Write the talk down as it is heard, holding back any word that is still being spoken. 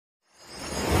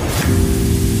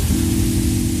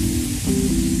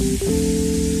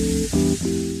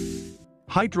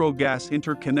Hydragas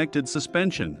interconnected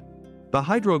suspension. The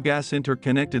Hydragas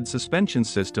interconnected suspension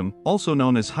system, also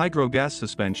known as Hydragas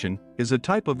suspension, is a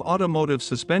type of automotive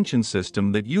suspension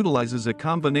system that utilizes a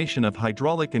combination of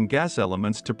hydraulic and gas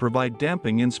elements to provide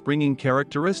damping and springing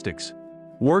characteristics.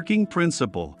 Working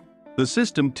principle. The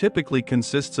system typically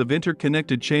consists of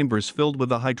interconnected chambers filled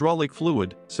with a hydraulic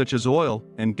fluid, such as oil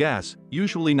and gas,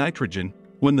 usually nitrogen.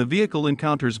 When the vehicle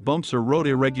encounters bumps or road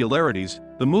irregularities,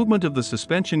 the movement of the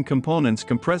suspension components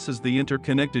compresses the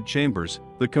interconnected chambers.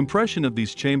 The compression of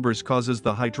these chambers causes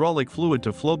the hydraulic fluid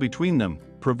to flow between them,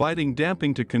 providing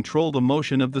damping to control the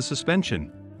motion of the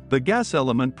suspension. The gas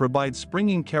element provides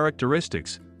springing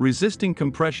characteristics, resisting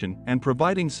compression and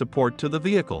providing support to the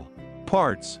vehicle.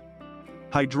 Parts.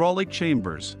 Hydraulic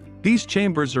chambers. These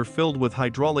chambers are filled with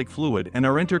hydraulic fluid and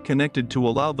are interconnected to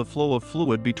allow the flow of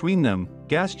fluid between them.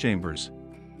 Gas chambers.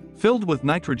 Filled with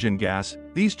nitrogen gas,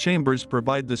 these chambers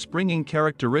provide the springing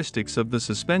characteristics of the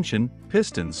suspension.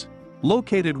 Pistons.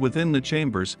 Located within the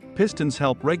chambers, pistons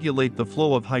help regulate the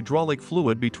flow of hydraulic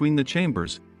fluid between the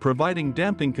chambers, providing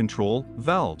damping control.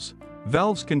 Valves.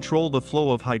 Valves control the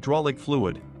flow of hydraulic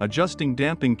fluid, adjusting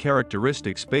damping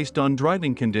characteristics based on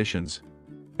driving conditions.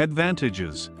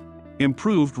 Advantages.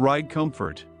 Improved ride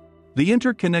comfort. The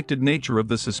interconnected nature of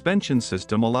the suspension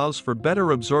system allows for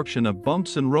better absorption of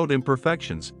bumps and road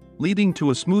imperfections, leading to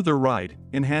a smoother ride.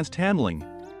 Enhanced handling.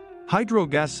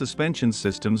 Hydragas suspension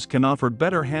systems can offer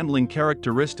better handling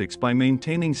characteristics by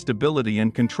maintaining stability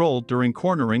and control during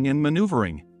cornering and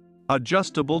maneuvering.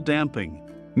 Adjustable damping.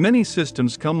 Many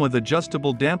systems come with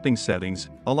adjustable damping settings,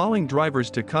 allowing drivers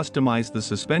to customize the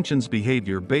suspension's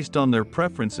behavior based on their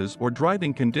preferences or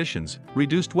driving conditions.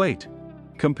 Reduced weight.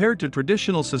 Compared to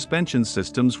traditional suspension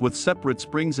systems with separate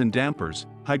springs and dampers,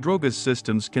 Hydragas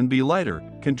systems can be lighter,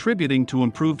 contributing to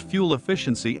improved fuel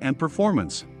efficiency and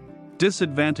performance.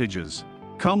 Disadvantages.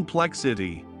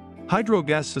 Complexity.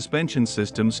 Hydragas suspension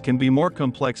systems can be more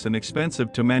complex and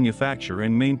expensive to manufacture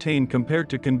and maintain compared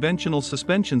to conventional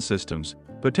suspension systems.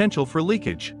 Potential for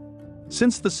leakage.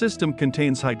 Since the system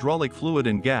contains hydraulic fluid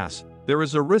and gas, there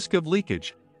is a risk of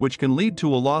leakage, which can lead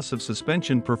to a loss of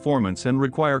suspension performance and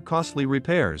require costly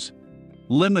repairs.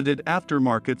 Limited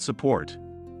aftermarket support.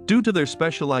 Due to their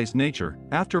specialized nature,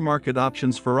 aftermarket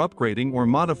options for upgrading or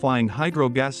modifying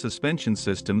Hydragas suspension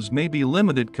systems may be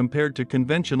limited compared to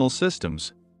conventional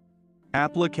systems.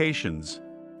 Applications.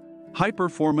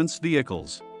 High-performance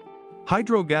vehicles.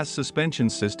 Hydragas suspension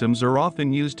systems are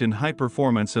often used in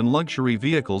high-performance and luxury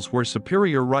vehicles where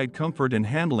superior ride comfort and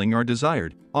handling are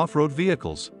desired. Off-road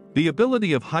vehicles. The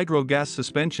ability of Hydragas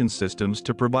suspension systems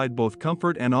to provide both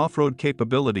comfort and off-road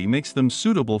capability makes them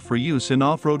suitable for use in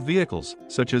off-road vehicles,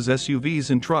 such as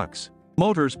SUVs and trucks.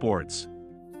 Motorsports.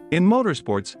 In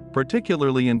motorsports,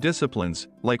 particularly in disciplines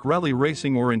like rally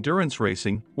racing or endurance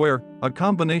racing, where a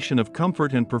combination of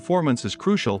comfort and performance is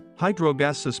crucial,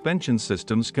 Hydragas suspension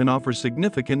systems can offer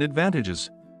significant advantages.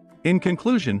 In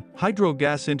conclusion,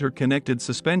 Hydragas interconnected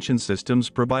suspension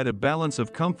systems provide a balance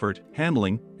of comfort,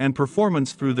 handling, and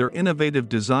performance through their innovative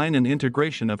design and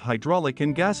integration of hydraulic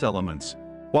and gas elements.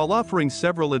 While offering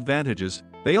several advantages,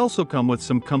 they also come with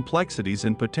some complexities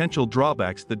and potential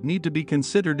drawbacks that need to be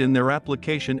considered in their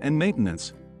application and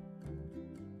maintenance.